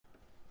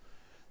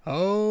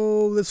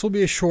Oh, this will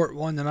be a short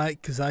one tonight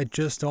because I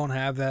just don't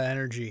have that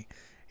energy.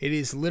 It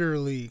is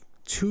literally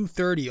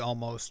 2:30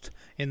 almost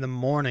in the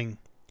morning.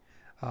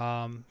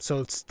 So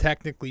it's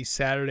technically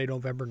Saturday,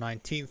 November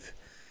 19th.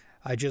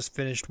 I just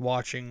finished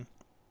watching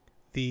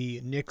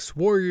the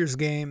Knicks-Warriors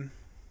game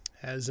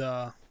as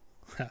the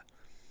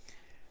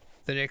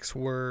Knicks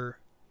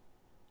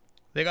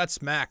they got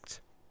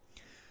smacked.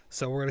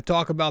 So we're going to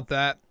talk about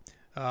that.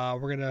 We're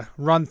going to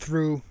run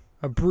through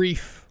a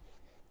brief,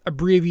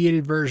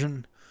 abbreviated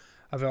version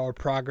of our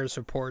progress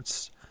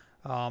reports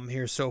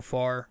here so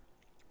far.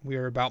 We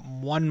are about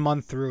 1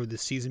 month through. The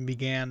season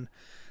began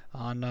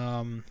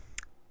on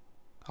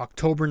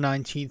October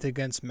 19th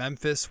against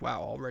Memphis.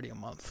 Wow, already a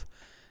month.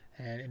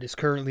 And it is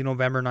currently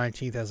November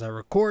 19th as I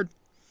record.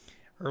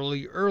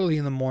 Early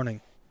in the morning.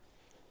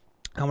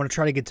 I'm going to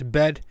try to get to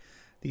bed.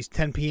 These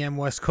 10 p.m.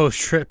 West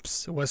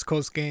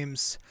Coast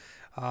games.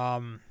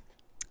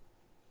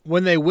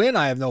 When they win,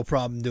 I have no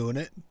problem doing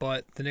it.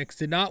 But the Knicks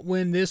did not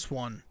win this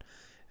one.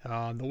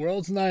 The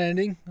world's not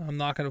ending. I'm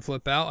not going to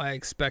flip out. I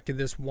expected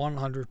this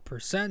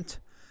 100%.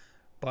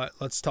 But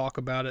let's talk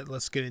about it.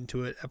 Let's get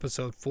into it.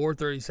 Episode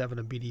 437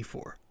 of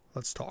BD4.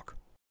 Let's talk.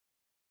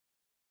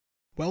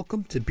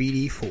 Welcome to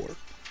BD4,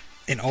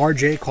 an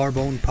RJ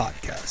Carbone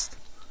podcast.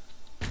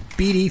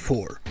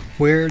 BD4,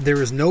 where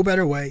there is no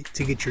better way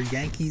to get your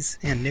Yankees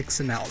and Knicks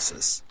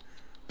analysis.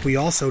 We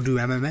also do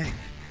MMA.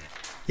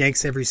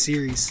 Yanks every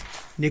series,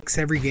 Knicks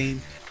every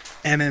game,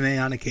 MMA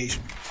on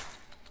occasion.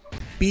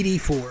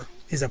 BD4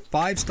 is a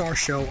 5-star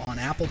show on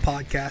Apple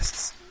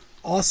Podcasts,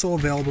 also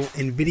available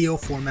in video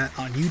format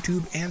on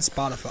YouTube and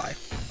Spotify.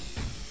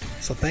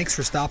 So thanks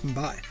for stopping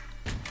by,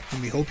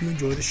 and we hope you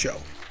enjoy the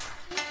show.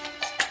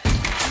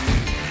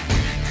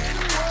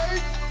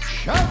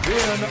 Champion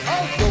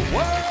of the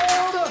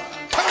world,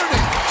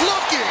 turning,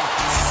 looking,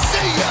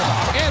 see ya!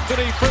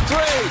 Anthony for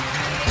three,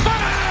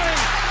 bang!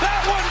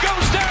 That one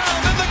goes down,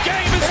 and the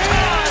game is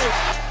tied!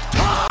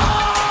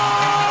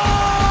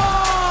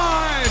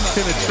 Time!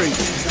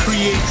 Penetrates,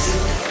 creates,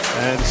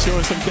 and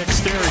showing some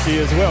dexterity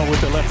as well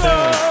with the left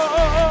hand.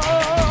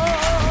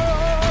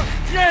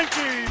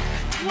 Yankees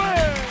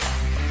win!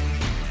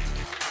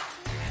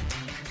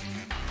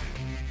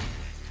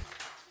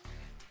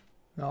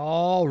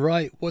 All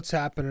right, what's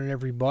happening,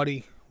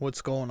 everybody?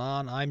 What's going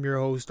on? I'm your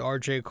host,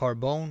 RJ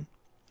Carbone,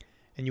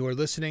 and you are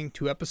listening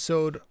to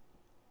episode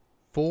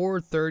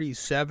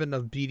 437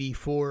 of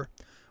BD4.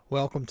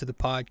 Welcome to the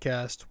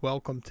podcast.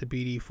 Welcome to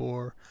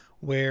BD4,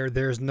 where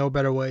there's no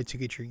better way to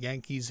get your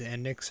Yankees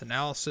and Knicks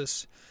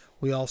analysis.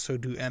 We also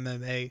do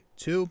MMA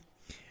too.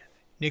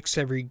 Yanks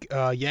every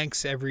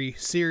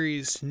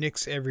series,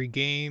 Knicks every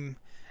game,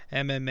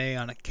 MMA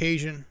on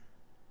occasion.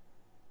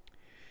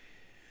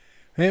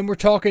 And we're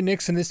talking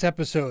Knicks in this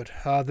episode.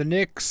 The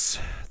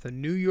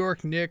New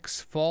York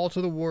Knicks fall to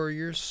the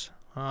Warriors.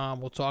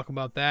 We'll talk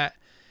about that.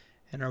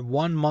 And our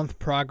 1 month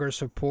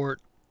progress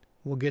report,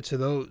 we'll get to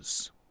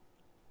those.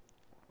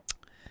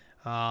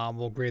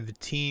 We'll grade the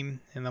team,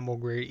 and then we'll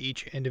grade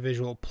each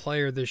individual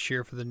player this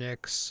year for the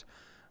Knicks.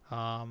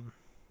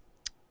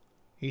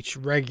 Each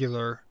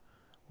regular,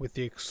 with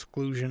the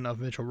exclusion of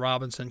Mitchell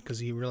Robinson, because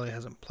he really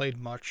hasn't played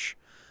much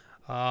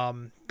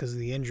because of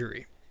the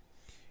injury.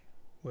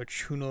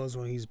 Which, who knows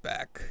when he's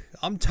back.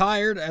 I'm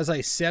tired, as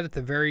I said at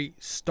the very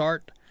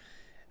start.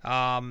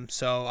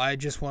 So I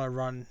just want to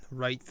run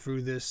right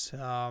through this.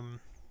 My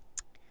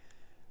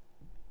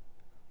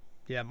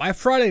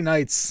Friday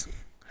nights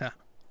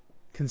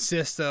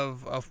consist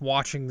of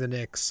watching the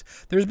Knicks.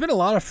 There's been a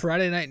lot of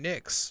Friday night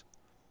Knicks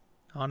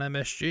on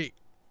MSG.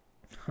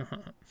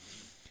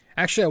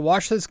 Actually, I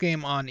watched this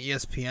game on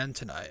ESPN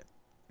tonight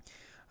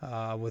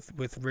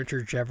with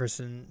Richard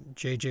Jefferson,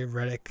 J.J.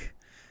 Redick,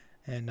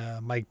 and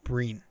Mike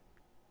Breen,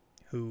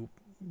 who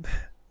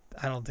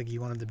I don't think he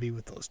wanted to be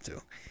with those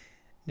two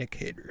Knick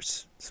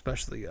haters,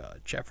 especially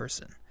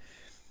Jefferson.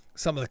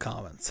 Some of the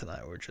comments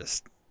tonight were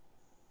just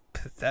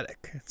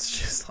pathetic. It's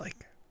just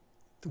like,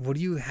 what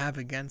do you have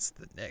against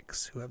the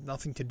Knicks, who have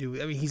nothing to do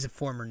with... I mean, he's a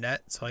former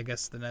Net, so I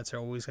guess the Nets are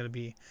always going to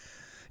be...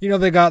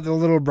 they got the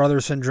little brother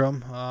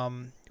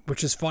syndrome,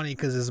 which is funny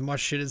because as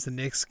much shit as the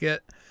Knicks get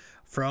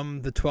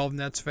from the 12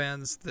 Nets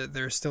fans,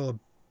 they're still a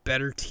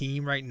better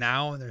team right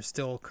now, and they're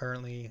still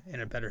currently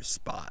in a better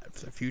spot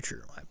for the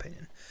future, in my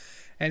opinion.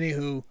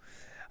 Anywho,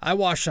 I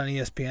watched on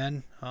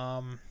ESPN.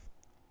 I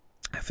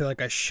feel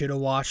like I should have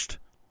watched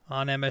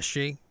on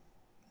MSG.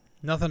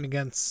 Nothing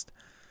against...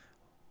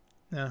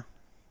 I'm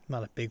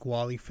not a big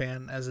Wally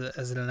fan as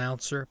an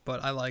announcer,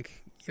 but I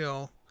like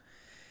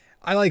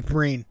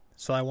Breen,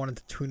 so I wanted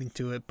to tune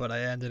into it, but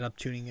I ended up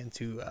tuning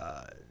into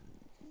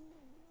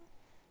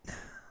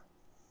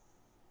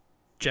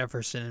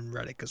Jefferson and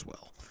Redick as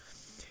well.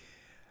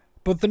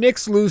 But the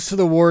Knicks lose to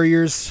the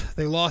Warriors.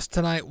 They lost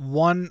tonight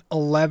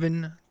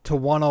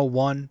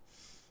 111-101.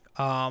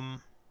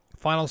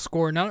 Final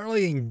score, not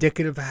really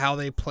indicative of how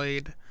they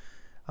played.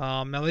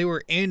 Now they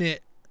were in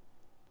it.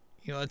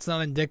 It's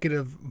not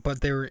indicative,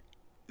 but they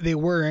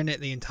were in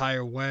it the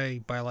entire way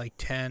by like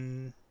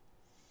 10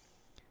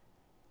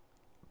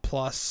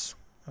 plus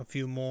a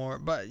few more,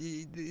 but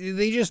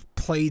they just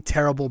play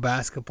terrible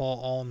basketball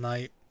all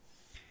night.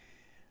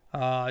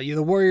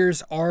 The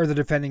Warriors are the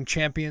defending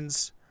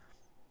champions.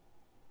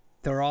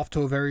 They're off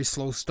to a very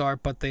slow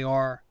start, but they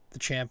are the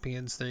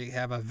champions. They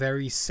have a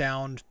very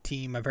sound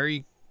team, a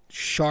very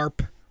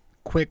sharp,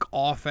 quick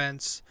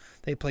offense.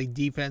 They play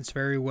defense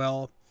very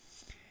well.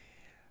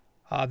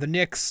 The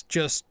Knicks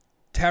just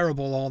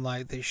terrible all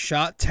night. They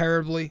shot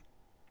terribly.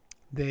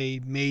 They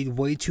made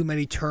way too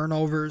many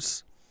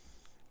turnovers.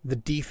 The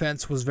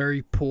defense was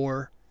very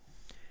poor.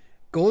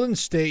 Golden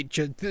State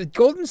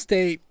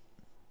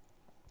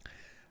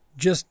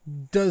just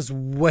does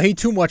way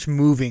too much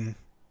moving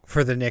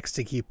for the Knicks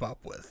to keep up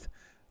with.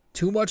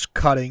 Too much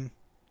cutting.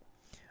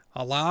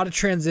 A lot of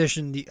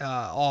transition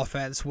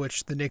offense,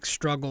 which the Knicks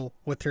struggle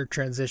with their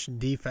transition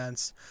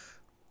defense.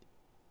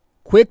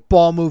 Quick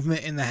ball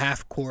movement in the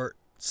half court.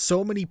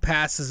 So many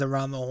passes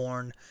around the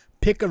horn.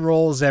 Pick and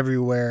rolls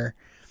everywhere.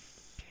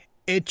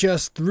 It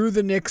just threw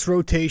the Knicks'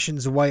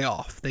 rotations way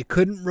off. They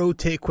couldn't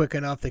rotate quick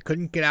enough. They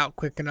couldn't get out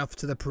quick enough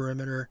to the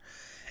perimeter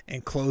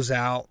and close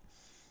out.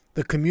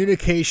 The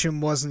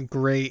communication wasn't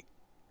great.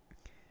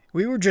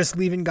 We were just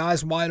leaving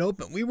guys wide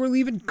open. We were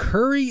leaving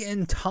Curry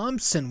and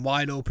Thompson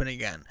wide open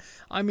again.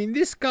 I mean,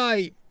 this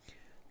guy,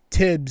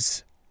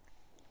 Tibbs,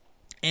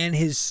 and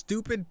his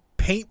stupid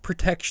paint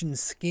protection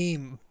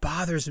scheme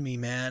bothers me,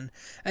 man.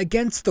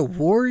 Against the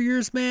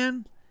Warriors,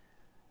 man.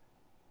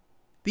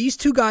 These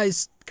two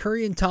guys,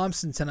 Curry and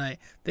Thompson tonight,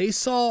 they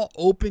saw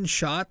open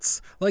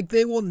shots like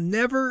they will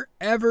never,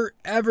 ever,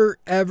 ever,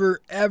 ever,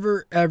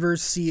 ever, ever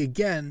see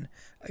again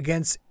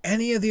against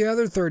any of the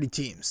other 30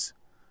 teams.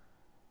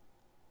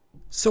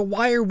 So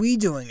why are we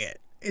doing it?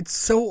 It's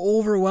so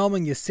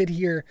overwhelming. You sit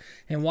here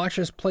and watch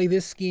us play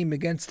this scheme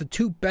against the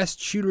two best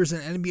shooters in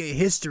NBA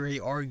history,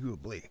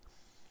 arguably.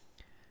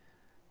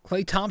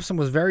 Klay Thompson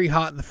was very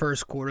hot in the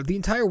first quarter. The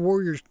entire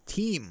Warriors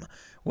team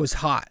was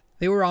hot.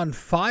 They were on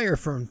fire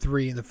from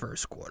three in the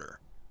first quarter.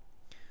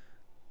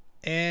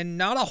 And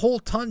not a whole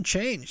ton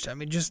changed. I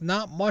mean, just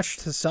not much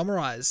to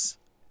summarize,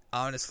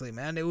 honestly,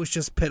 man. It was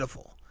just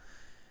pitiful.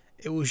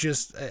 It was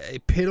just a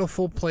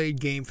pitiful played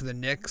game for the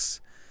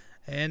Knicks.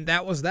 And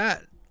that was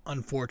that,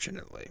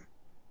 unfortunately.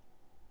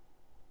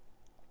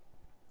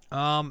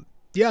 So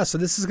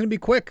this is going to be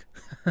quick.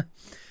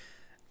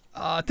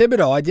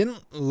 Thibodeau, I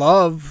didn't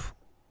love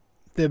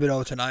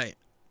Thibodeau tonight,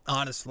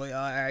 honestly.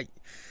 I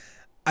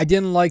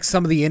didn't like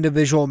some of the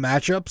individual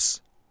matchups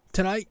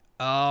tonight.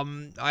 I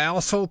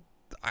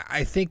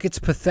think it's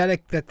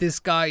pathetic that this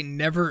guy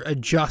never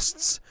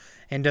adjusts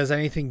and does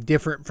anything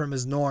different from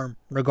his norm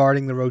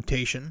regarding the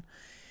rotation.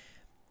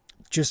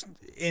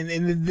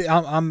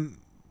 I'm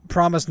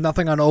promised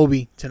nothing on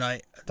Obi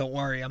tonight. Don't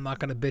worry, I'm not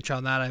going to bitch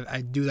on that.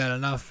 I do that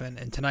enough,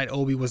 and tonight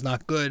Obi was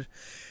not good.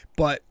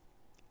 But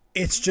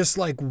it's just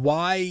like,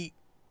 why?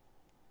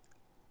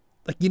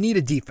 Like, you need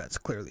a defense,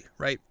 clearly,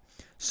 right?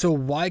 So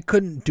why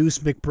couldn't Deuce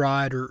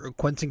McBride or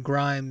Quentin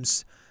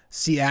Grimes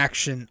see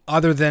action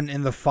other than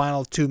in the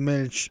final 2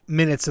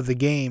 minutes of the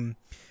game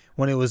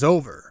when it was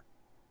over?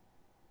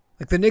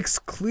 Like, the Knicks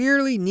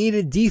clearly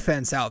needed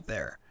defense out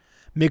there.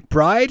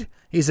 McBride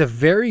is a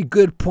very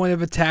good point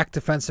of attack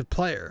defensive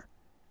player.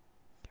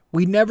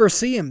 We never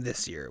see him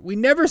this year. We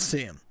never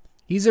see him.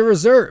 He's a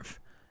reserve,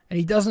 and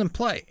he doesn't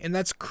play. And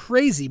that's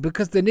crazy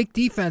because the Knicks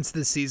defense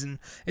this season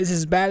is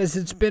as bad as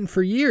it's been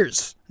for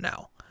years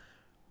now.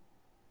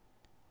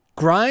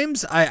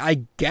 Grimes,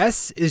 I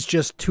guess, is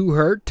just too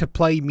hurt to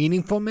play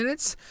meaningful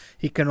minutes.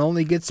 He can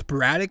only get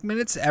sporadic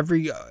minutes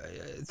every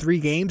 3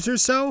 games or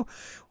so,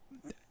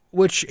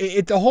 which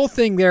the whole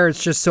thing there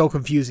is just so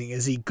confusing.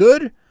 Is he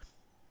good?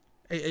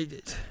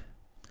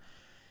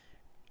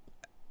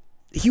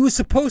 He was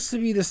supposed to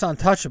be this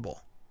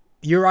untouchable.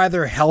 You're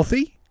either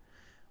healthy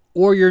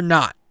or you're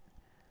not.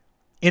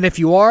 And if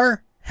you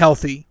are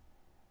healthy,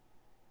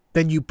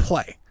 then you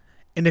play.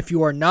 And if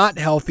you are not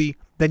healthy,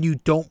 then you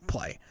don't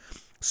play.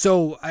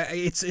 So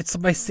it's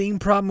my same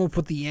problem with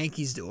what the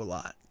Yankees do a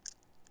lot.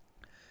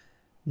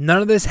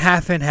 None of this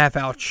half in, half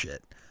out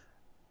shit.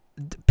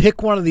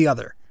 Pick one or the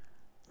other.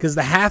 Because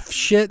the half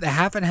shit, the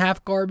half and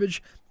half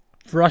garbage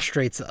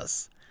frustrates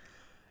us.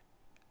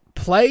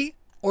 Play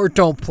or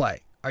don't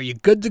play. Are you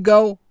good to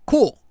go?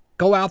 Cool.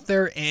 Go out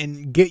there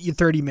and get you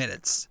 30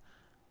 minutes.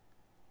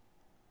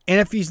 And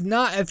if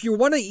you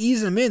want to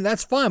ease him in,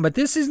 that's fine. But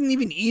this isn't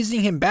even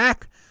easing him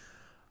back.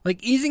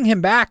 Like, easing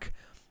him back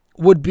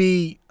would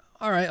be,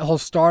 all right, he'll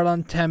start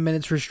on 10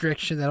 minutes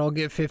restriction, then he'll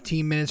get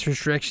 15 minutes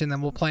restriction,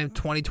 then we'll play him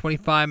 20,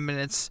 25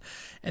 minutes,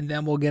 and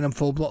then we'll get him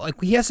full blow.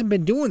 Like, he hasn't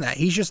been doing that.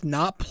 He's just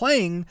not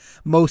playing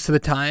most of the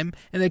time,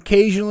 and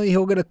occasionally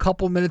he'll get a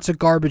couple minutes of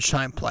garbage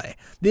time play.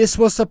 This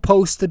was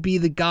supposed to be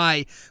the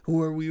guy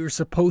who we were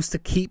supposed to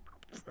keep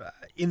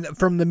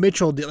from the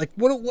Mitchell deal. Like,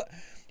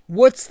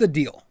 what's the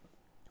deal?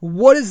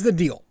 What is the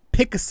deal?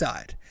 Pick a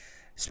side.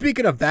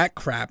 Speaking of that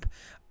crap,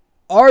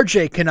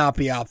 RJ cannot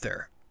be out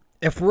there.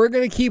 If we're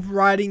going to keep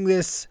riding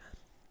this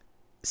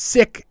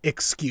sick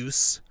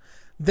excuse,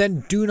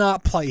 then do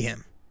not play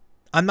him.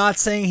 I'm not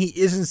saying he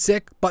isn't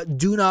sick, but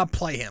do not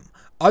play him.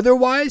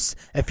 Otherwise,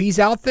 if he's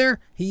out there,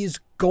 he is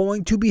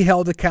going to be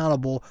held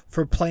accountable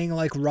for playing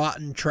like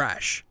rotten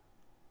trash.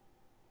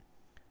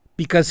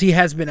 Because he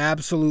has been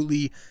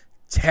absolutely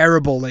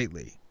terrible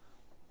lately.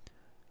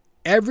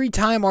 Every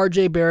time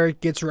RJ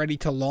Barrett gets ready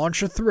to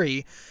launch a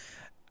three,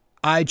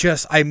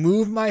 I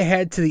move my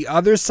head to the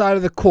other side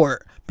of the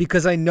court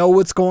because I know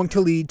it's going to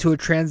lead to a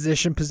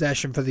transition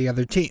possession for the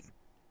other team.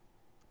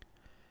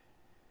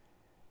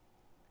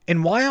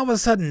 And why all of a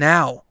sudden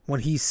now,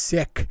 when he's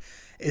sick,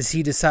 is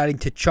he deciding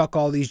to chuck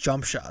all these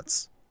jump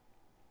shots?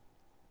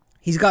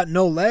 He's got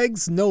no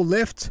legs, no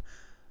lift.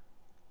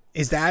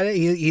 Is that it?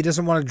 He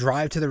doesn't want to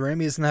drive to the rim.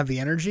 He doesn't have the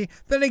energy.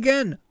 Then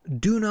again,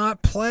 do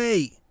not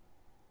play.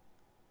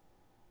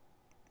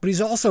 But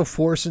he's also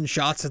forcing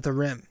shots at the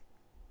rim.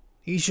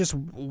 He's just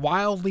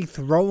wildly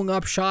throwing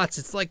up shots.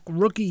 It's like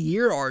rookie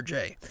year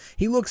RJ.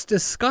 He looks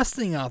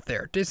disgusting out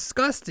there.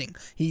 Disgusting.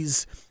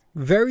 He's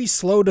very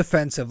slow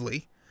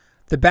defensively.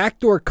 The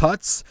backdoor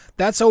cuts,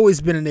 that's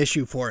always been an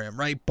issue for him,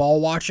 right? Ball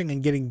watching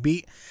and getting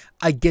beat.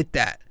 I get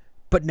that.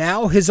 But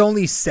now his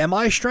only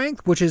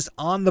semi-strength, which is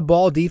on the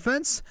ball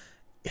defense,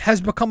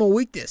 has become a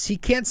weakness. He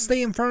can't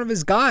stay in front of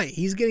his guy.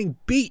 He's getting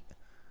beat.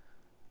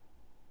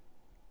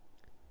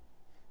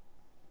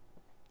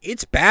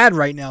 It's bad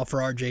right now for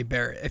RJ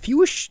Barrett. If he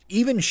was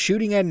even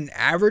shooting at an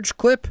average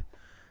clip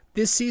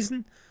this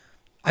season,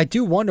 I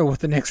do wonder what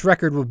the next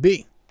record would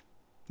be.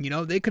 You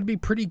know, they could be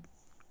pretty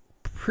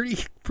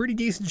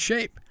decent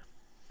shape.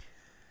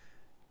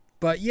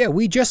 But yeah,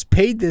 we just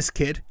paid this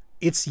kid.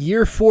 It's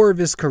year 4 of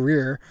his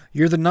career.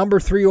 You're the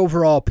number 3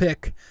 overall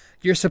pick.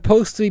 You're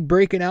supposed to be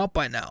breaking out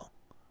by now.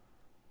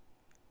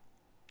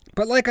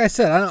 But like I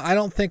said, I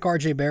don't think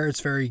RJ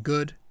Barrett's very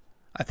good.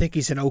 I think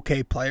he's an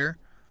okay player.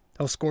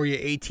 He'll score you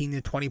 18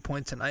 to 20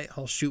 points a night.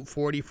 He'll shoot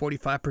 40,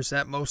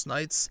 45% most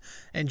nights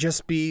and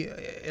just be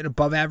an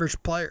above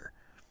average player.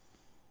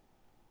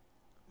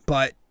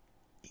 But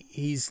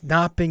he's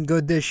not been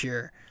good this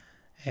year.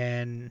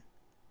 And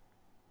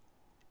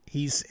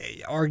he's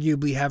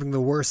arguably having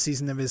the worst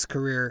season of his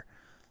career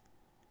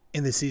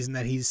in the season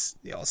that he's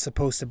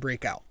supposed to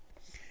break out.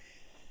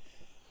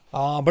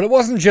 But it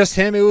wasn't just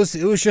him. It was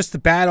just a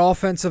bad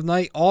offensive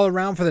night all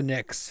around for the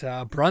Knicks.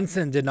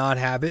 Brunson did not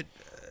have it.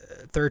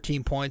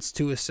 13 points,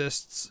 2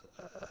 assists,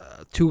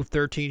 2 of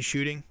 13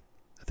 shooting.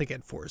 I think he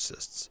had 4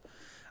 assists.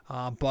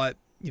 But,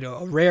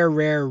 a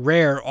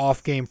rare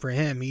off game for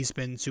him. He's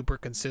been super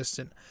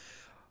consistent.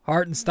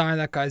 Hartenstein,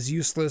 that guy's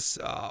useless.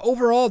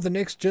 Overall, the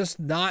Knicks just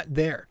not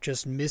there.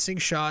 Just missing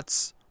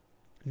shots,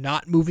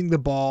 not moving the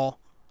ball,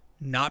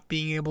 not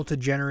being able to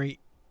generate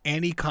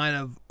any kind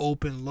of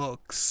open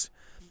looks.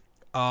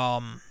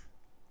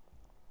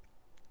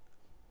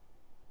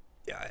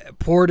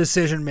 Poor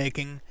decision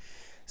making,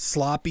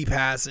 sloppy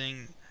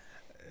passing,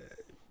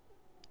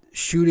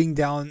 shooting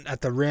down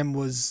at the rim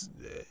was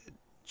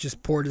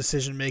just poor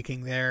decision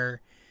making there.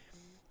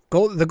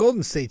 The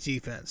Golden State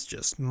defense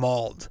just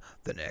mauled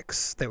the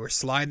Knicks. They were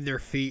sliding their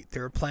feet. They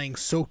were playing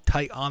so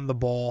tight on the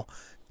ball.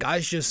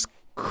 Guys just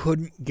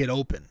couldn't get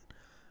open.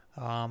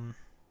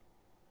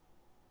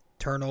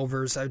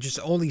 Turnovers. Just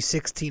only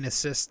 16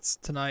 assists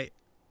tonight.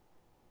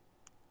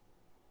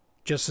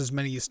 Just as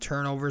many as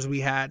turnovers we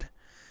had.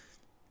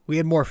 We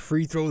had more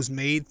free throws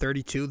made,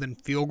 32, than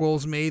field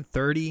goals made,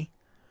 30.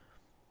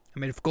 I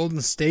mean, if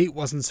Golden State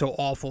wasn't so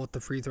awful at the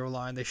free throw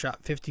line, they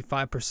shot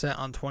 55%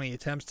 on 20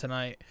 attempts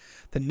tonight.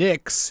 The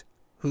Knicks,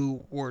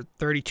 who were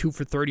 32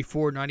 for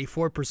 34,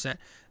 94%,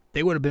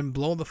 they would have been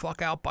blown the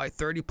fuck out by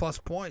 30-plus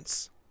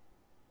points.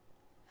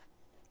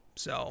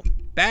 So,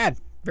 bad.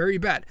 Very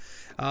bad.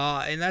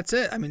 And that's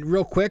it. I mean,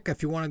 real quick,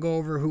 if you want to go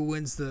over who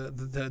wins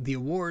the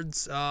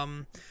awards,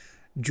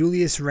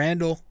 Julius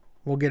Randle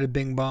will get a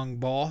bing bong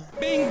ball.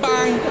 Bing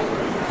bang.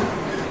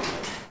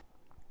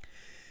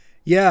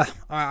 Yeah,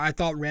 I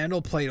thought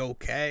Randle played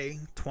okay.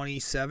 20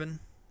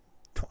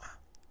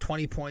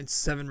 points,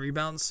 7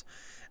 rebounds.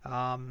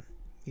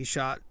 He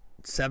shot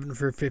 7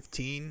 for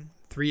 15,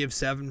 3 of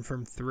 7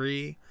 from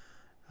 3.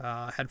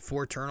 Had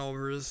 4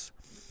 turnovers.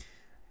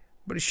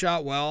 But he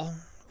shot well.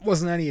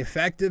 Wasn't any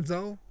effective,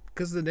 though,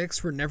 because the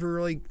Knicks were never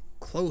really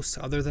close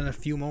other than a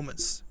few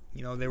moments.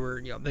 They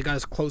got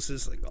as close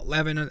as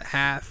 11 and a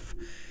half.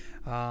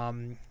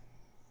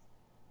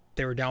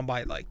 They were down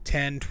by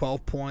 10,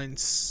 12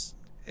 points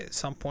at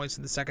some points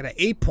in the second half.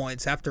 8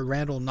 points after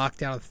Randle knocked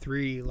down a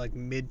 3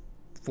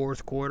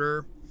 mid-fourth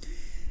quarter.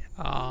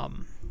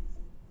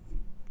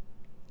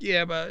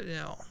 Yeah, but,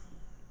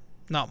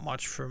 not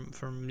much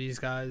from these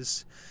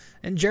guys.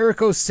 And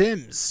Jericho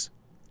Sims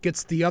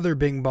gets the other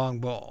bing bong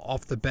ball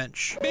off the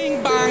bench.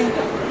 Bing bang.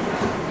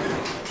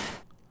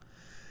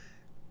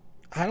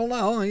 I don't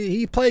know.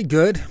 He played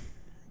good.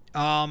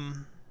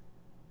 10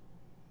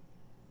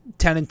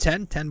 and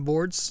 10, 10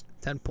 boards,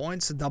 10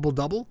 points, a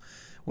double-double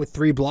with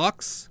 3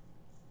 blocks,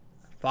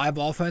 5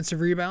 offensive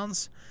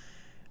rebounds.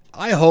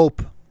 I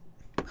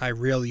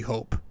really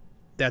hope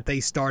that they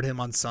start him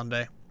on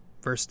Sunday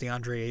versus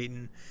DeAndre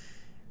Ayton.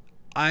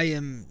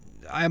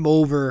 I'm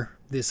over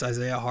this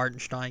Isaiah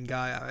Hartenstein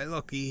guy.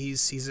 Look,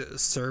 he's a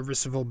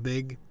serviceable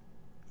big,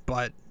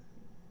 but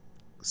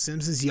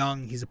Sims is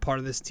young. He's a part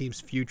of this team's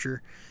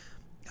future.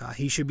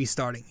 He should be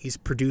starting. He's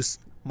produced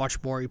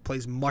much more. He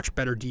plays much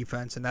better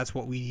defense, and that's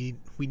what we need.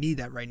 We need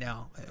that right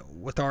now.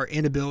 With our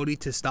inability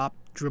to stop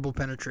dribble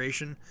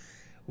penetration,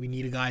 we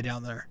need a guy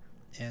down there,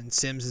 and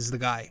Sims is the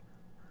guy.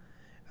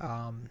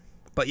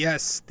 But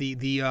yes,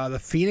 the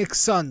Phoenix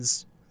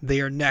Suns,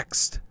 they are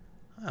next,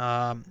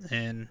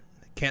 and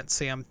I can't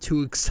say I'm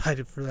too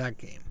excited for that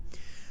game.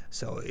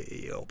 So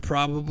it'll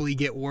probably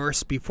get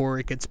worse before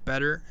it gets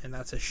better, and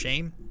that's a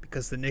shame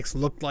because the Knicks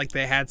looked like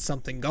they had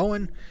something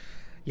going.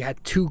 You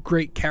had 2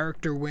 great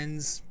character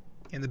wins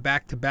in the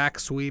back-to-back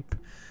sweep,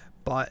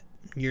 but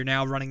you're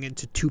now running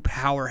into 2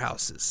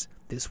 powerhouses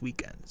this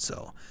weekend.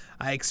 So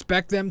I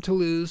expect them to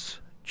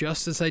lose,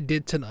 just as I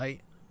did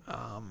tonight.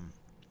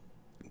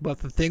 But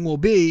the thing will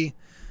be,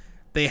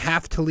 they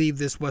have to leave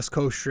this West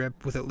Coast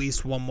trip with at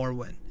least one more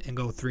win and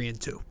go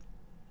 3-2.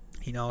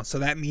 So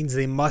that means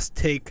they must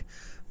take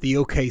the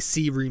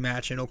OKC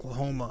rematch in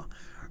Oklahoma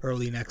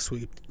early next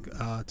week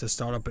to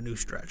start up a new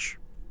stretch.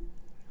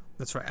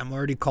 That's right. I'm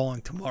already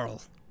calling tomorrow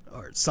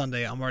or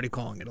Sunday. I'm already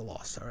calling it a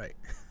loss. All right.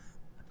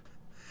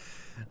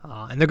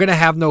 And they're gonna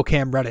have no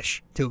Cam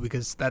Reddish too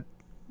because that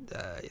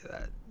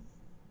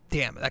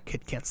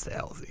kid can't stay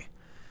healthy.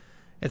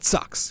 It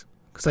sucks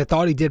because I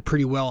thought he did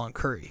pretty well on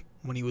Curry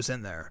when he was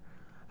in there.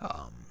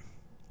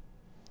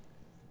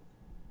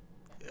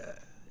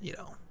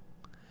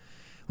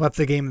 Left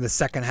the game in the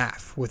second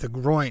half with a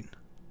groin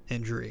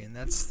injury, and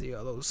that's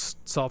those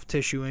soft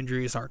tissue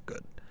injuries aren't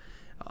good.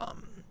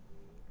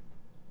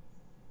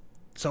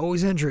 It's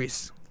always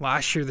injuries.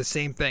 Last year, the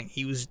same thing.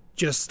 He was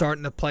just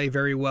starting to play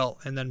very well,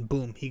 and then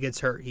boom, he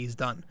gets hurt. He's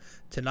done.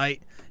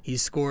 Tonight, he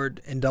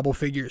scored in double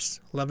figures,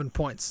 11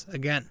 points,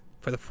 again,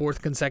 for the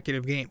 4th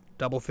consecutive game,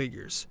 double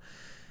figures.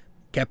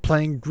 Kept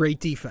playing great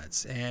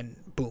defense, and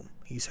boom,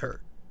 he's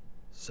hurt.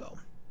 So,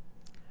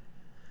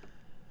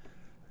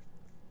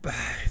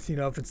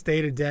 if it's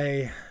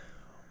day-to-day,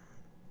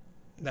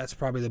 that's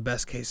probably the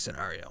best-case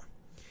scenario.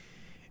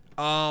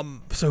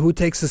 So who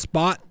takes the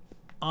spot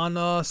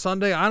on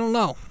Sunday? I don't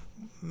know.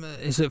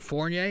 Is it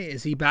Fournier?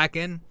 Is he back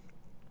in?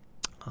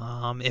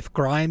 If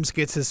Grimes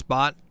gets his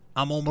spot,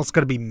 I'm almost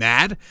going to be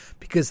mad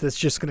because that's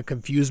just going to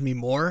confuse me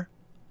more.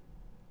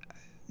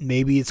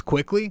 Maybe it's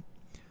Quickly.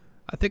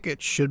 I think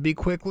it should be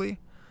Quickly.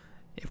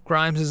 If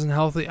Grimes isn't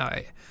healthy,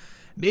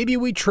 maybe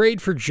we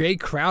trade for Jay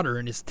Crowder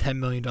in his $10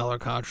 million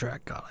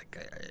contract. God,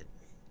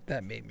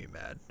 that made me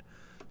mad.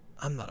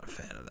 I'm not a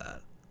fan of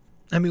that.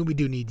 I mean, we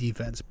do need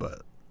defense,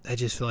 but I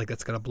just feel like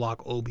that's going to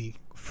block Obi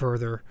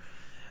further.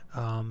 I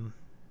don't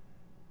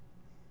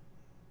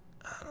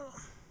know.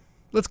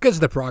 Let's get to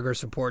the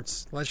progress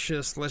reports. Let's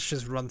just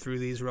run through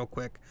these real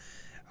quick.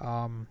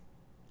 And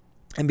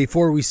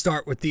before we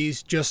start with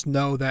these, just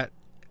know that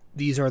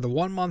these are the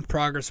 1-month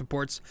progress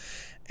reports,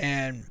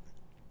 and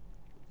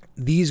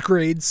these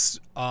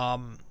grades,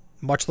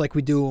 much like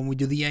we do when we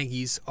do the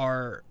Yankees,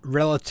 are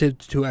relative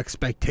to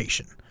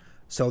expectation.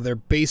 So they're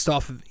based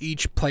off of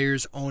each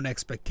player's own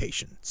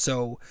expectation.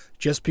 So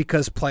just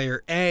because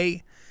player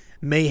A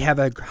may have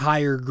a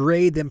higher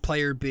grade than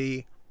player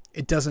B,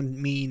 it doesn't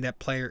mean that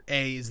player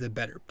A is the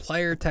better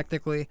player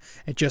technically.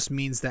 It just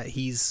means that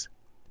he's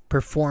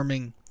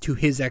performing to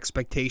his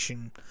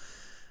expectation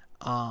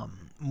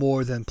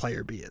more than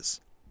player B is.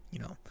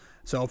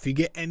 So if you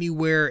get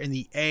anywhere in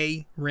the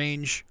A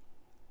range,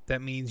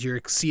 that means you're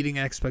exceeding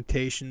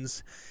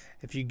expectations.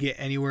 If you get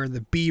anywhere in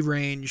the B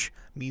range,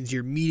 it means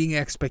you're meeting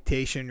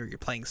expectation or you're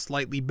playing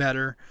slightly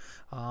better.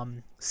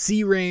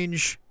 C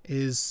range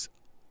is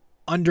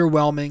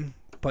underwhelming,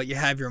 but you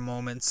have your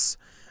moments.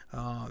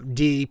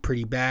 D,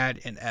 pretty bad,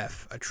 and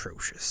F,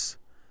 atrocious.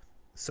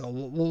 So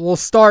we'll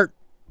start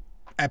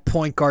at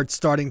point guard,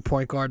 starting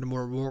point guard, and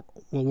we'll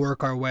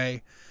work our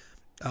way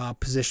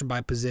position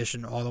by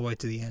position all the way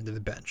to the end of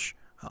the bench.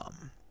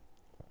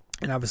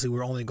 And obviously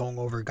we're only going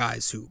over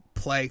guys who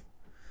play.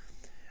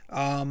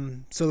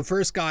 So the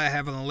first guy I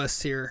have on the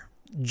list here,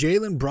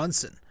 Jalen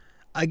Brunson.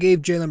 I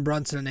gave Jalen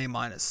Brunson an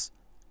A-.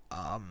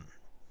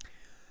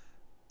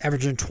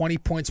 Averaging 20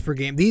 points per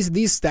game. These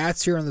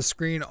stats here on the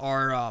screen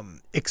are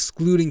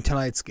excluding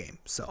tonight's game,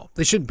 so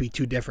they shouldn't be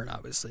too different,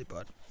 obviously.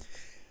 But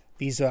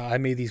these I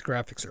made these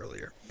graphics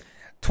earlier.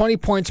 20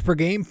 points per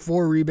game,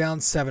 4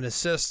 rebounds, 7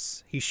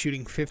 assists. He's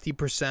shooting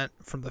 50%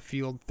 from the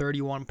field,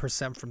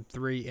 31% from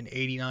 3, and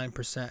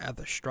 89% at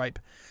the stripe.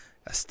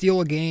 A steal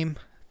a game,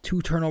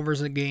 2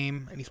 turnovers a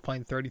game, and he's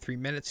playing 33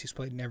 minutes. He's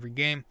played in every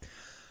game.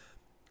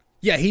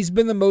 Yeah, he's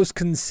been the most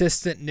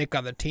consistent Knick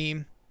on the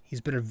team. He's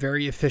been a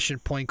very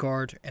efficient point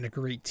guard and a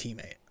great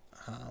teammate.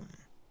 A-.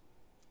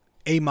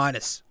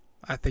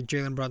 I think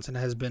Jalen Brunson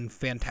has been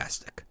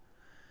fantastic.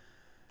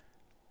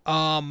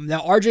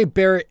 Now, RJ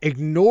Barrett,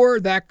 ignore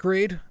that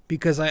grade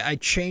because I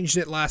changed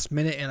it last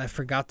minute and I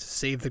forgot to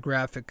save the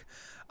graphic.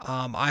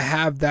 I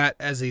have that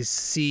as a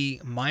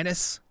C-.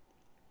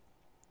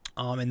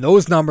 And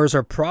those numbers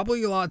are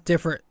probably a lot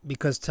different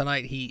because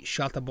tonight he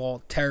shot the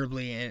ball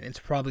terribly and it's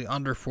probably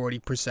under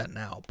 40%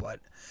 now. But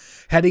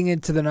heading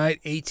into the night,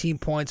 18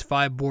 points,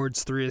 5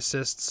 boards, 3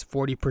 assists,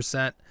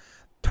 40%.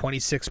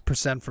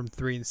 26% from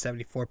 3 and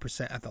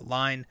 74% at the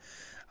line.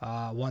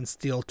 1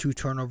 steal, 2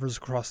 turnovers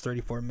across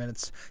 34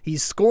 minutes.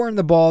 He's scoring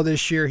the ball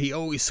this year. He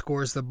always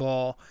scores the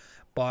ball,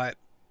 but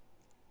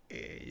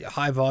a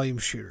high volume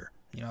shooter.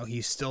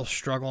 He's still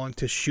struggling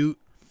to shoot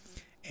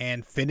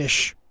and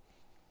finish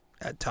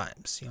at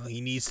times.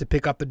 He needs to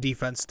pick up the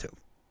defense too.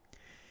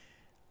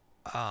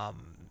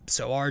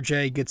 So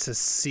RJ gets a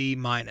C-.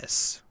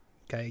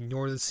 Okay,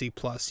 ignore the C+.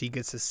 He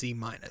gets a C-.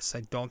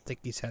 I don't think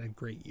he's had a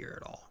great year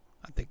at all.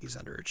 I think he's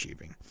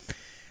underachieving.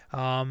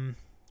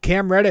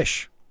 Cam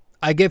Reddish.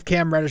 I give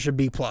Cam Reddish a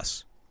B+.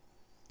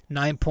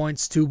 9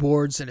 points, 2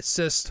 boards, and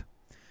assist.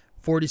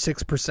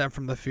 46%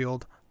 from the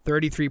field,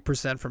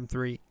 33% from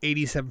 3,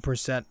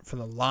 87% from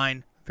the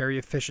line. Very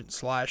efficient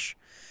slash.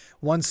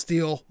 1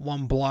 steal,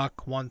 1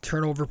 block, 1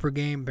 turnover per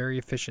game. Very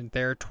efficient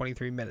there,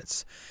 23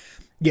 minutes.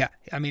 Yeah,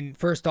 I mean,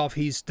 first off,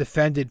 he's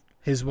defended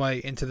his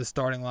way into the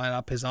starting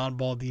lineup. His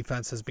on-ball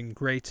defense has been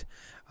great.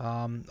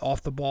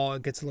 Off the ball,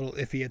 it gets a little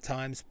iffy at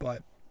times,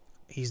 but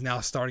he's now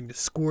starting to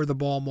score the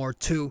ball more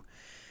too,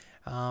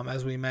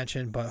 as we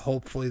mentioned. But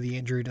hopefully the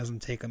injury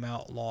doesn't take him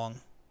out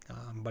long.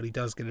 But he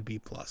does get a B+.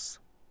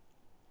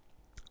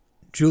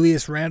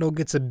 Julius Randle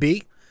gets a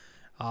B.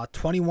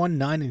 21,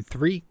 9, and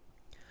 3.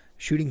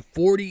 Shooting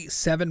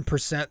 47%,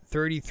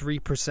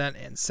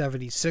 33%, and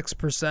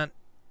 76%.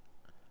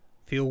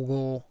 Field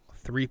goal,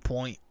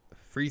 3-point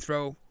free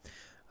throw.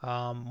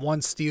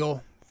 1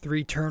 steal,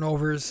 3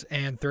 turnovers,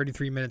 and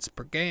 33 minutes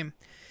per game.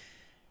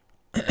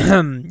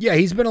 Yeah,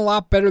 he's been a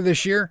lot better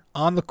this year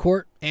on the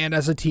court and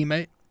as a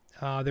teammate.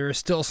 There are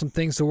still some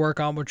things to work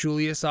on with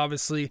Julius.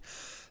 Obviously,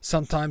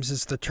 sometimes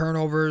it's the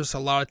turnovers. A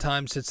lot of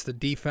times it's the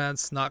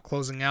defense, not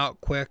closing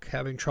out quick,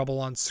 having trouble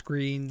on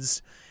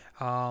screens.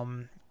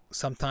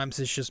 Sometimes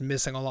it's just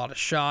missing a lot of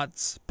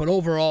shots. But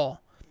overall,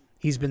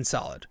 he's been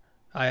solid.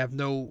 I have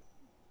no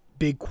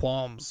big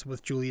qualms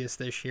with Julius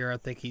this year. I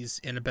think he's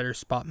in a better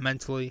spot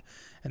mentally,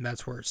 and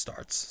that's where it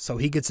starts. So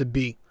he gets a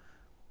B.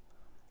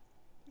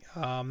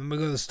 I'm going to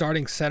go to the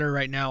starting center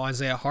right now,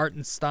 Isaiah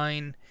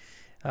Hartenstein.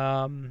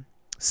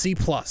 C+.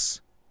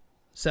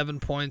 7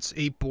 points,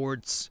 8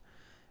 boards,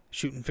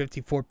 shooting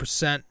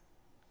 54%,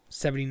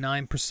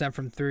 79%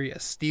 from 3, a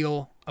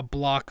steal, a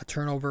block, a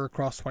turnover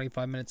across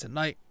 25 minutes a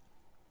night.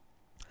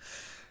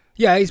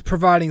 Yeah, he's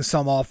providing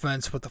some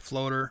offense with the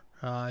floater.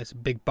 He's a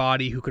big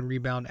body who can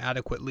rebound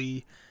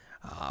adequately,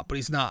 but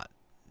he's not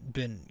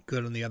been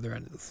good on the other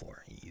end of the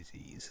floor.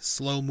 He's a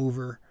slow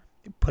mover.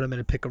 You put him in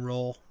a pick and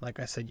roll. Like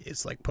I said,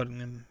 it's like putting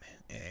him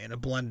in a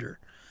blender.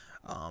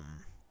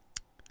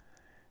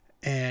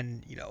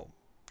 And,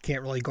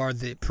 can't really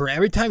guard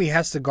every time he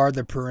has to guard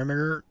the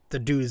perimeter, the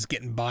dude is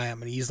getting by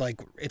him. And he's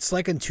like, it's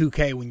like in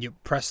 2K when you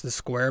press the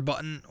square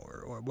button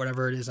or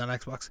whatever it is on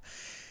Xbox.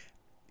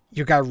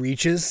 Your guy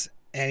reaches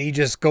and he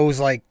just goes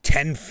like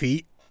 10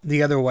 feet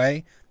the other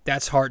way.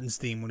 That's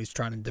Hartenstein when he's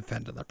trying to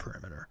defend on the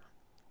perimeter.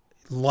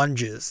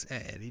 Lunges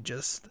and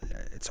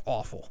it's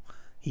awful.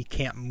 He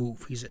can't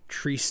move. He's a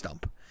tree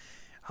stump.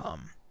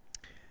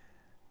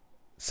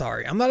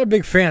 Sorry, I'm not a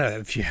big fan of him,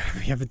 if you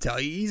haven't tell.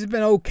 He's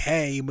been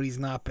okay, but he's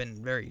not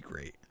been very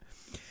great.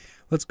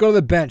 Let's go to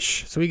the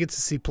bench. So he gets a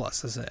C+.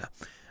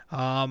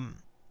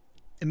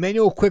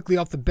 Emmanuel Quickley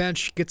off the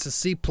bench gets a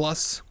C+.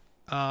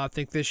 I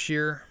think this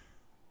year,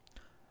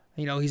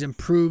 he's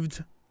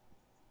improved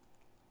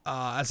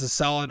as a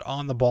solid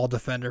on-the-ball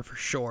defender for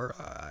sure.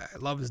 I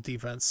love his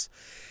defense.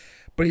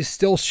 But he's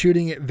still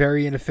shooting it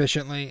very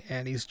inefficiently,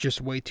 and he's just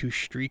way too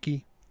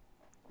streaky.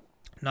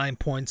 9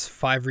 points,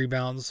 5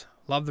 rebounds.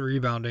 Love the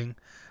rebounding.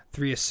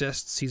 3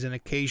 assists. He's an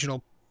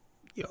occasionally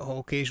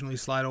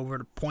slide over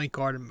to point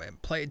guard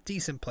and play a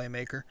decent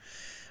playmaker.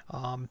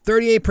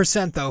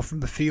 38% though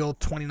from the field,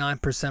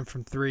 29%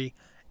 from 3,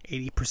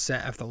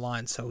 80% off the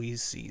line. So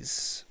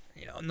he's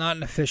not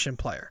an efficient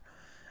player.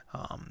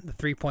 The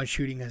 3-point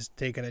shooting has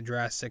taken a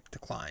drastic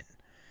decline.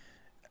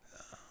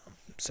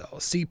 So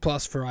C+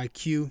 for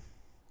IQ.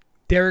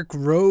 Derrick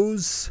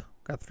Rose,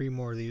 got 3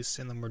 more of these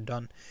and then we're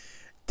done.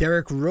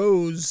 Derrick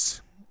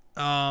Rose,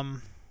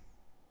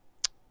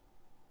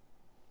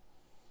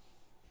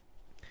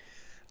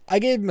 I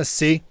gave him a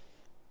C.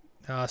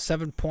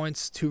 7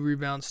 points, 2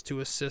 rebounds, 2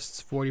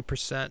 assists,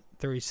 40%,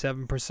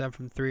 37%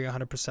 from 3,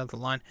 100% of the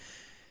line.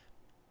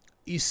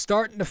 He's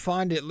starting to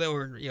find it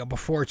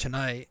before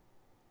tonight.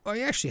 Well,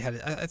 he actually had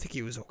it. I think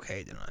he was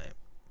okay tonight.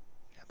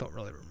 I don't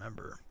really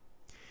remember.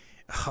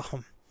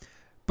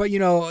 But,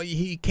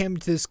 he came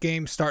to this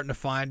game starting to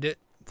find it.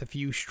 With a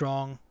few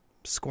strong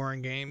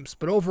scoring games.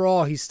 But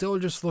overall, he still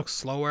just looks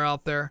slower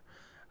out there.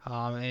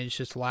 And it's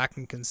just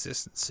lacking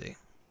consistency.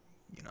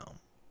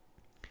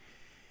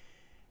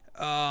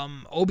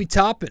 Obi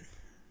Toppin,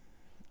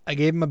 I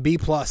gave him a B+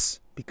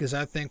 because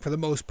I think for the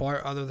most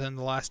part, other than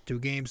the last 2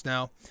 games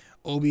now,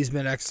 Obi's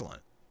been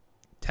excellent.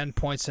 10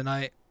 points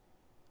tonight,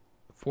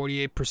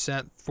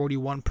 48%,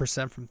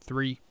 41% from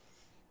 3.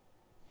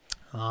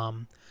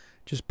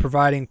 Just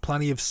providing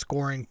plenty of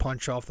scoring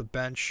punch off the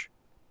bench.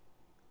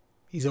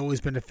 He's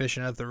always been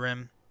efficient at the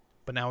rim,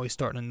 but now he's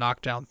starting to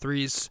knock down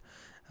threes,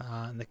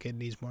 and the kid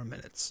needs more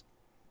minutes.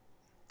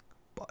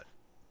 But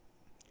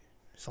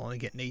He's only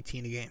getting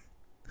 18 a game.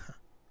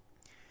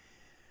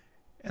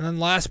 And then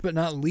last but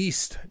not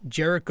least,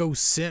 Jericho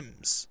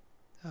Sims.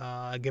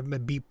 I give him a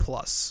B+.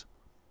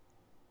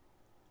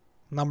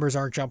 Numbers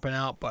aren't jumping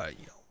out, but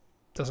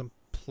doesn't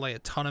play a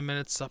ton of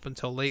minutes up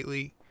until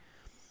lately.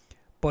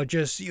 But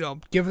just,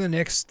 giving the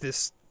Knicks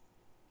this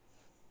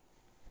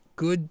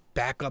good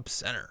backup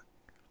center.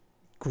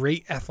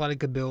 Great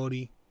athletic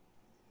ability.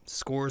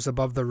 Scores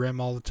above the rim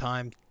all the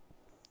time.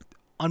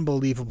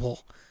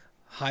 Unbelievable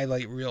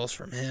highlight reels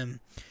from him.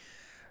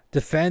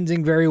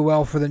 Defending very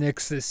well for the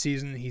Knicks this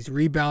season. He's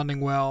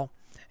rebounding well,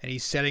 and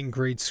he's setting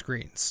great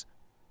screens.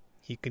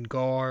 He can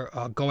go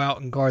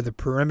out and guard the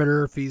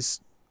perimeter if he's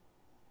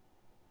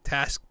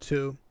tasked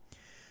to,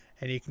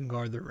 and he can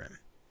guard the rim.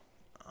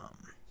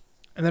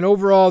 And then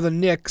overall, the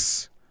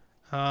Knicks,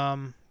 I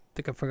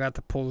think I forgot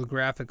to pull the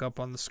graphic up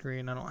on the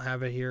screen. I don't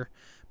have it here,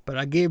 but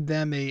I gave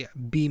them a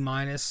B-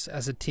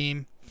 as a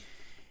team.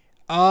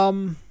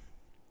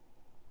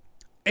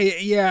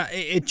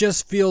 It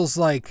just feels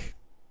like,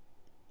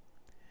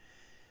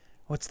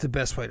 what's the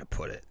best way to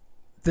put it?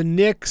 The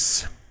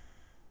Knicks,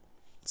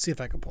 let's see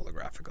if I can pull the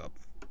graphic up.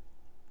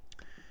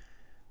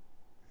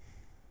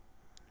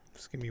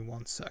 Just give me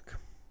 1 sec.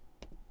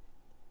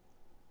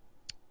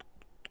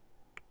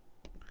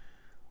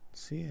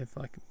 Let's see if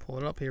I can pull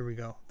it up. Here we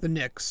go. The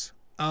Knicks.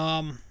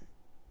 Let's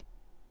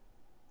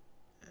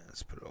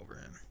put it over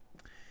him.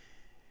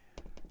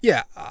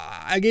 Yeah,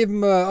 I gave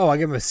him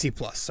a C+.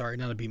 Sorry,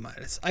 not a B-.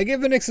 I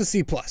gave the Knicks a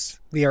C+.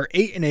 They are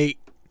 8-8.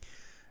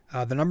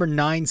 The number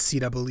 9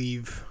 seed, I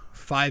believe,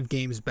 5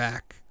 games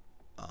back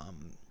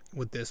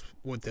with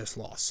this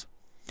loss.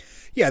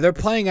 Yeah, they're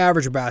playing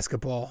average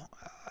basketball,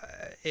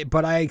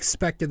 but I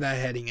expected that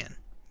heading in.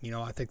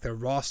 I think their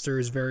roster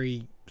is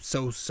very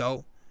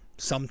so-so,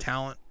 some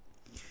talent,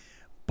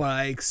 but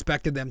I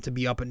expected them to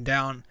be up and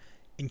down,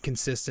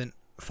 inconsistent,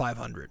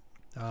 500.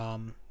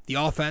 The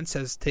offense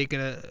has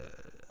taken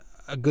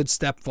a good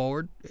step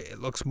forward. It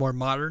looks more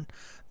modern.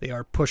 They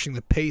are pushing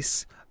the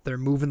pace. They're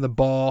moving the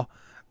ball.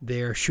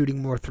 They're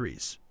shooting more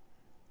threes.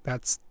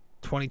 That's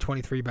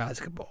 2023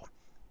 basketball.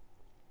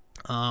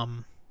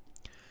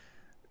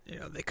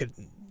 They could,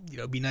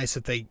 be nice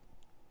if they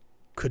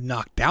could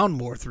knock down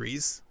more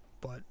threes,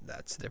 but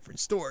that's a different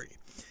story.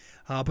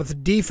 But the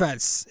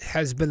defense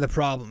has been the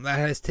problem. That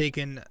has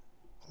taken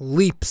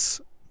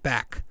leaps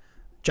back,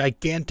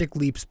 gigantic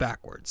leaps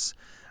backwards.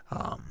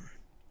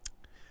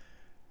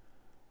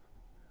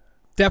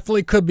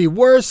 Definitely could be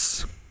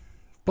worse,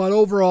 but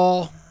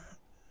overall,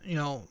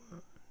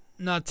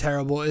 not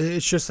terrible.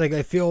 It's just like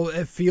it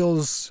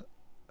feels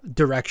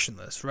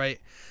directionless, right?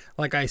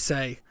 Like I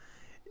say,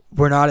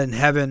 we're not in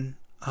heaven,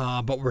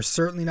 but we're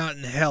certainly not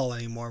in hell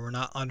anymore. We're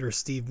not under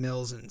Steve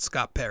Mills and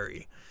Scott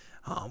Perry.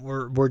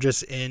 We're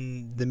just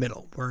in the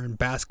middle. We're in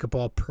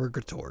basketball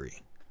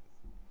purgatory,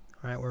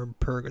 right? We're in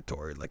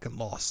purgatory, like in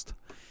Lost.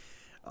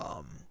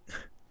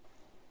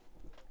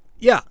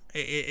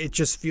 It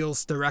just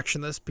feels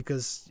directionless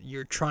because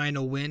you're trying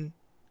to win,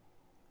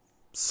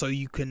 so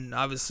you can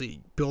obviously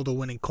build a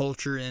winning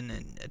culture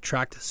and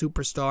attract a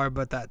superstar,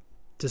 but that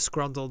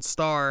disgruntled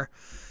star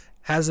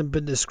hasn't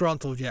been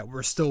disgruntled yet.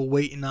 We're still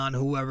waiting on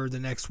whoever the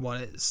next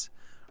one is,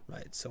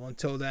 right? So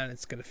until then,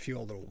 it's going to feel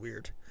a little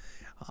weird.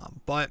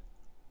 But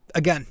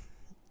again,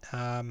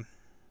 they're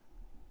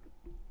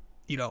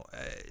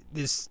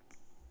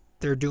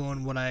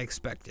doing what I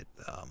expected.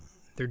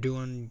 They're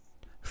doing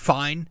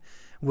fine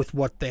with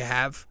what they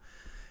have.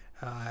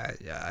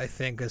 I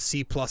think a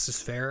C+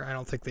 is fair. I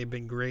don't think they've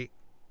been great.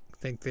 I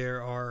think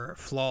there are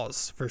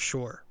flaws for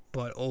sure,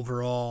 but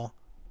overall,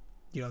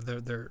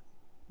 they're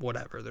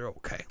whatever. They're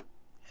okay,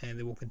 and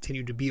they will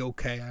continue to be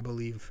okay, I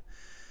believe,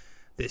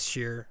 this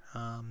year.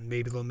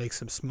 Maybe they'll make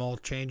some small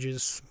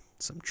changes,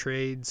 some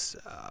trades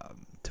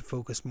to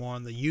focus more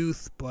on the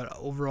youth, but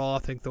overall, I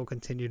think they'll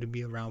continue to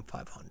be around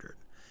 500.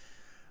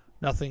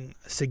 Nothing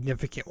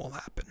significant will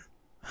happen.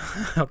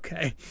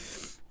 Okay,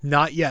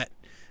 not yet.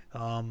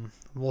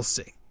 We'll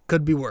see.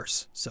 Could be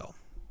worse. So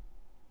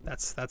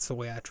that's the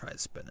way I try to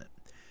spin it.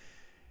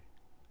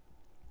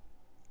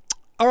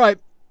 All right,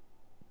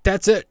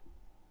 that's it.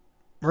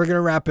 We're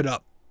gonna wrap it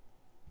up.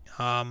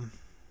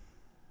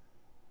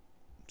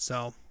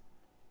 So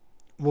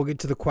we'll get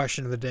to the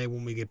question of the day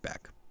when we get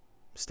back.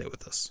 Stay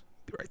with us.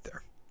 Be right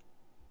there.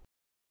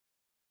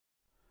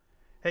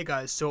 Hey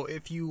guys, so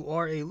if you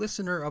are a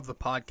listener of the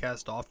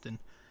podcast often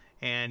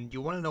and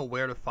you want to know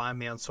where to find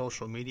me on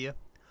social media,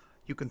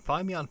 you can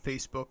find me on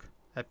Facebook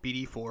at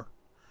BD4.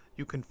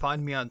 You can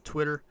find me on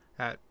Twitter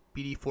at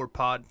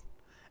BD4Pod.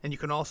 And you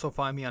can also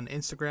find me on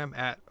Instagram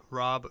at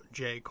Rob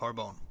J.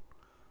 Carbone.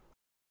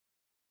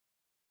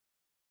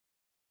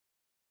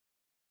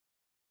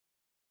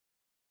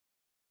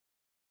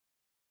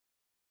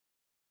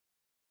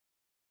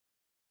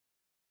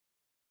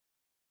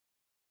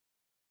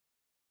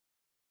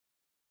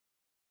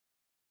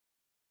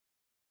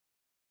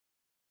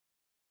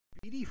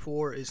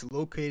 BD4 is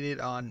located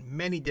on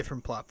many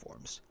different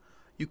platforms.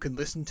 You can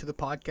listen to the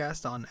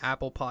podcast on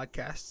Apple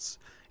Podcasts,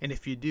 and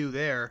if you do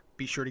there,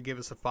 be sure to give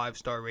us a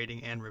 5-star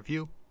rating and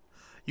review.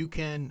 You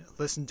can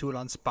listen to it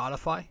on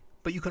Spotify,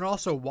 but you can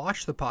also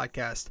watch the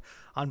podcast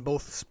on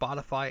both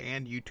Spotify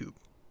and YouTube.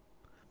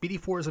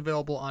 BD4 is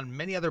available on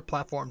many other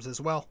platforms as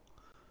well.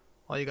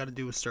 All you got to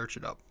do is search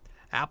it up.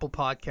 Apple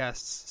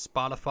Podcasts,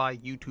 Spotify,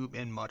 YouTube,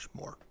 and much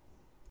more.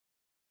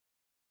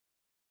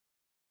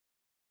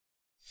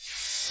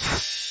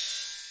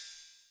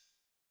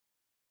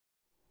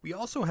 We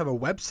also have a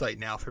website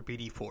now for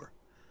BD4.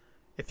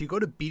 If you go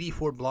to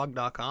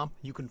bd4blog.com,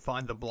 you can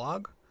find the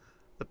blog,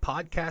 the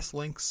podcast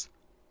links,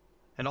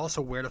 and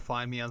also where to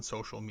find me on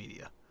social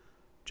media.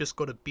 Just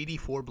go to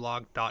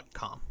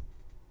bd4blog.com.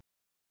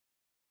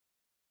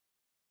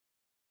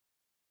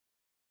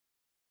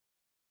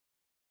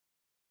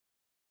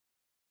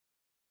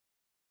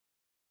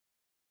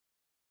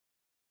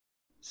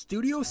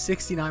 Studio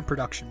 69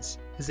 Productions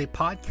is a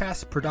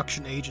podcast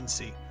production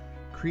agency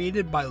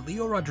created by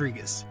Leo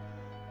Rodriguez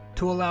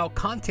to allow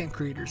content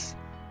creators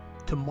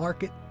to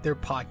market their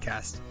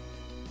podcast.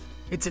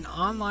 It's an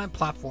online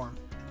platform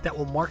that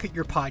will market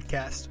your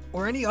podcast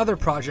or any other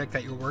project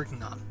that you're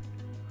working on.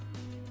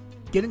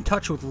 Get in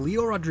touch with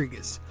Leo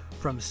Rodriguez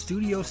from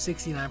Studio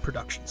 69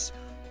 Productions.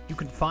 You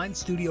can find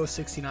Studio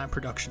 69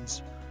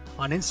 Productions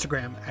on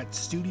Instagram at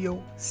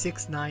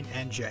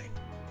Studio69NJ.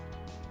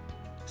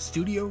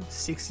 Studio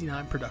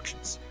 69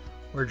 Productions,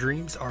 where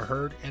dreams are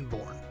heard and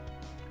born.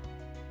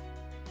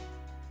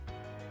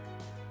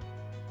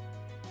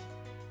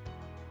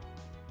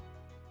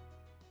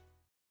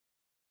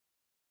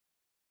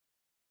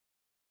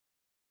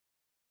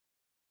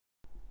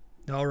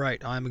 All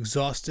right, I'm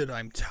exhausted,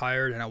 I'm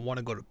tired, and I want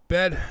to go to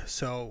bed,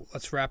 so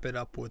let's wrap it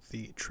up with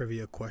the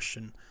trivia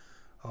question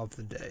of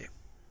the day.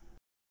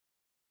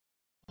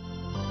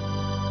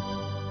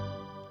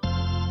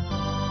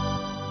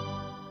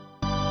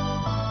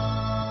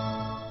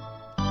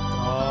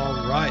 All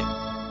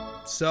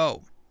right,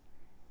 so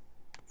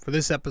for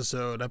this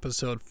episode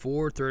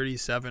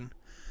 437,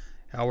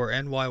 our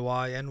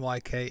NYY,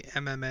 NYK,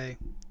 MMA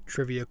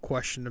trivia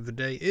question of the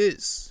day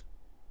is: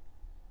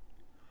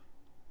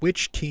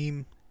 which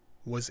team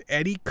was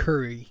Eddie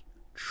Curry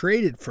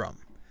traded from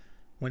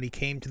when he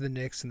came to the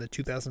Knicks in the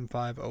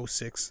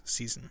 2005-06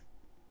 season?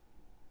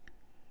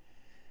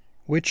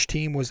 Which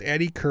team was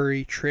Eddie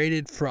Curry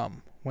traded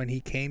from when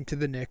he came to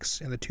the Knicks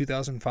in the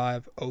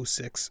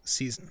 2005-06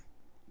 season?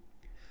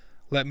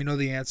 Let me know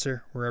the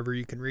answer wherever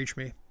you can reach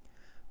me.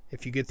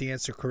 If you get the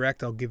answer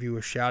correct, I'll give you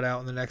a shout out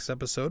in the next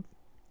episode.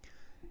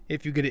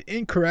 If you get it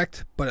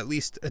incorrect, but at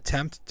least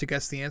attempt to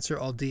guess the answer,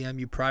 I'll DM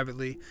you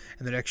privately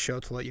in the next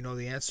show to let you know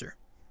the answer.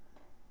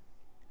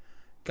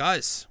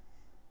 Guys,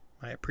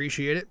 I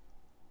appreciate it.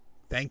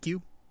 Thank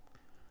you.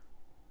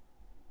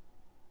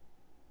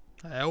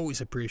 I always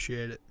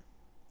appreciate it.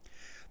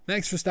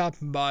 Thanks for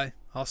stopping by.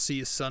 I'll see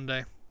you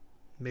Sunday,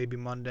 maybe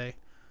Monday,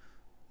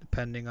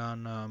 depending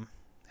on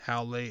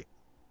how late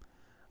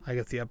I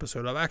get the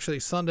episode up. Actually,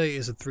 Sunday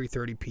is a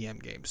 3:30 p.m.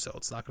 game, so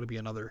it's not going to be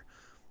another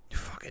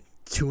fucking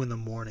 2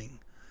 a.m.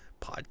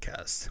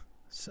 podcast.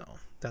 So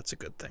that's a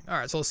good thing. All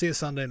right, so I'll see you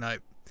Sunday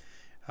night.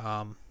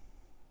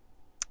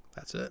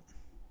 That's it.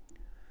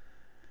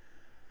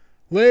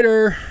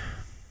 Later.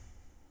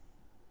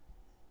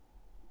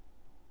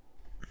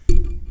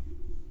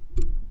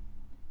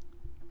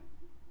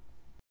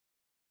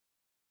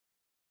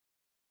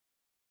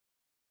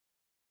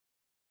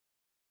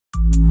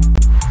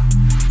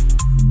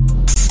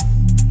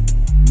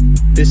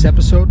 This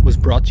episode was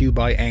brought to you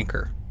by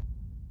Anchor.